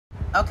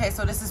Okay,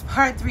 so this is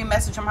part 3,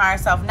 message from higher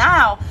self.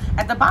 Now,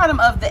 at the bottom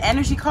of the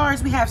energy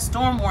cards, we have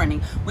storm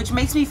warning, which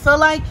makes me feel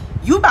like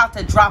you about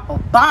to drop a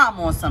bomb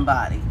on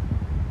somebody.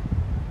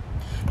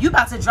 You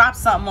about to drop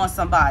something on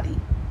somebody.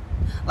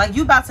 Like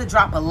you about to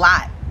drop a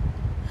lot.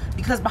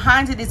 Because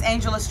behind it is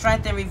angel of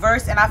strength in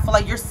reverse, and I feel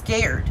like you're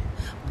scared.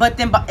 But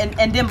then,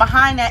 and then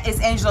behind that is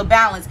angel of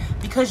balance,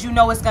 because you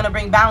know it's going to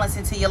bring balance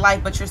into your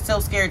life, but you're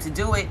still scared to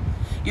do it.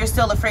 You're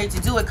still afraid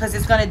to do it because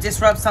it's going to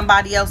disrupt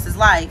somebody else's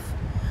life.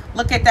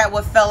 Look at that,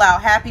 what fell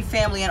out. Happy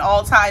family and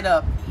all tied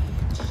up.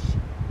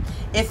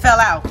 It fell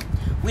out.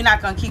 We're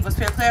not going to keep us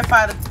here.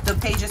 Clarify the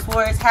pages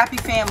for us. Happy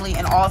family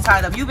and all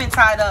tied up. You've been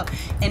tied up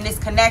in this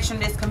connection,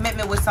 this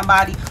commitment with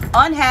somebody.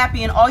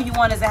 Unhappy, and all you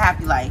want is a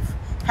happy life.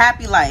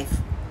 Happy life.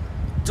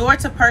 Door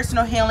to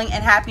personal healing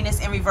and happiness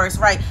in reverse.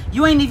 Right.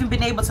 You ain't even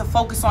been able to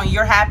focus on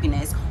your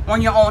happiness,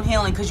 on your own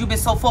healing, because you've been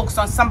so focused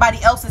on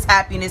somebody else's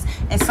happiness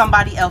and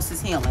somebody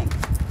else's healing.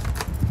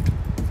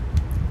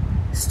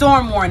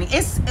 Storm warning.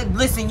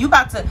 Listen, you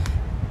about to,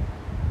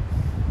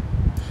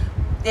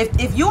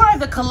 if you are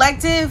the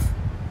collective,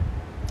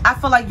 I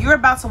feel like you're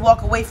about to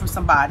walk away from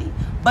somebody.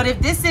 But if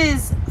this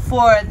is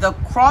for the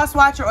cross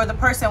watcher or the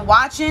person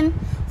watching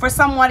for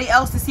somebody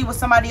else to see what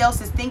somebody else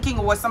is thinking,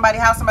 or how somebody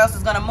else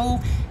is going to move,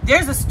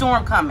 there's a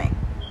storm coming.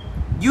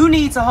 You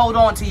need to hold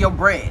on to your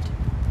bread.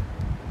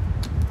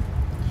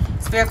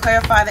 Spirit,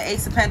 clarify the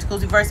Ace of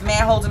Pentacles reverse.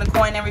 Man holding a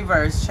coin in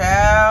reverse.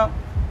 Child.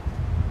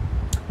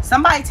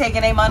 Somebody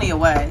taking their money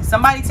away.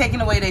 Somebody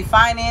taking away their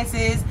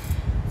finances.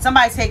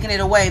 Somebody taking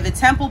it away. The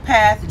Temple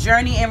path,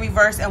 journey in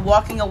reverse, and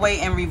walking away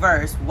in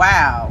reverse.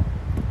 Wow.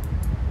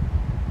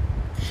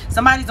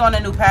 Somebody's on a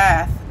new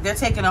path. They're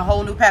taking a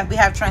whole new path. We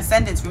have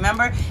transcendence.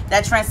 Remember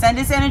that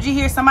transcendence energy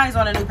here? Somebody's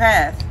on a new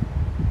path.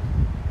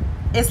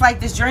 It's like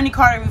this journey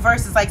card in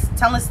reverse is like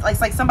telling us,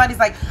 like somebody's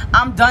like,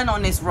 I'm done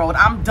on this road.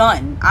 I'm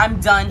done. I'm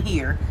done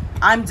here.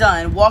 I'm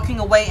done. Walking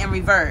away in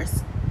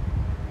reverse.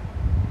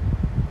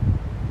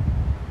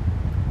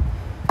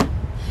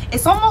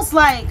 It's almost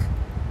like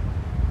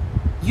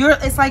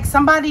it's like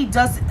somebody's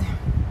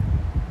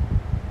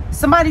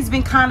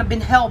been kind of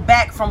been held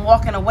back from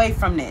walking away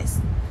from this.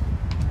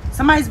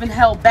 Somebody's been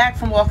held back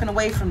from walking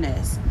away from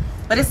this.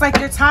 But it's like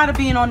they're tired of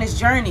being on this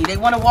journey. They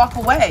want to walk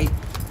away.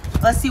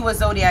 Let's see what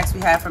zodiacs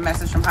we have for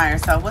message from higher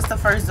self. What's the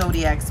first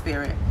zodiac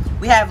spirit?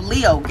 We have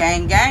Leo.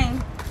 Gang,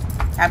 gang.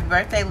 Happy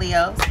birthday,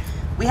 Leos.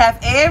 We have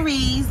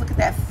Aries. Look at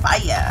that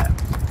fire.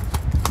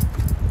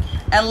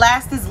 And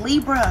last is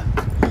Libra.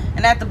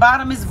 And at the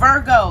bottom is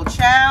Virgo.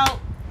 Child.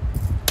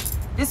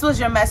 This was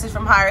your message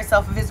from higher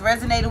self. If it's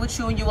resonated with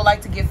you and you would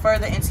like to get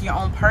further into your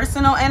own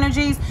personal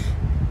energies,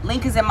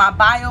 link is in my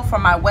bio for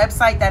my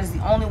website. That is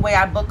the only way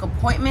I book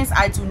appointments.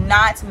 I do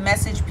not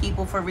message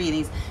people for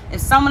readings.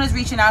 If someone is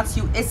reaching out to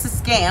you, it's a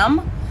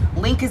scam.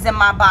 Link is in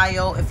my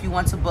bio if you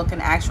want to book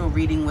an actual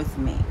reading with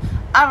me.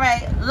 All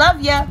right.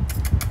 Love ya.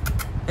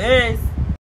 Peace.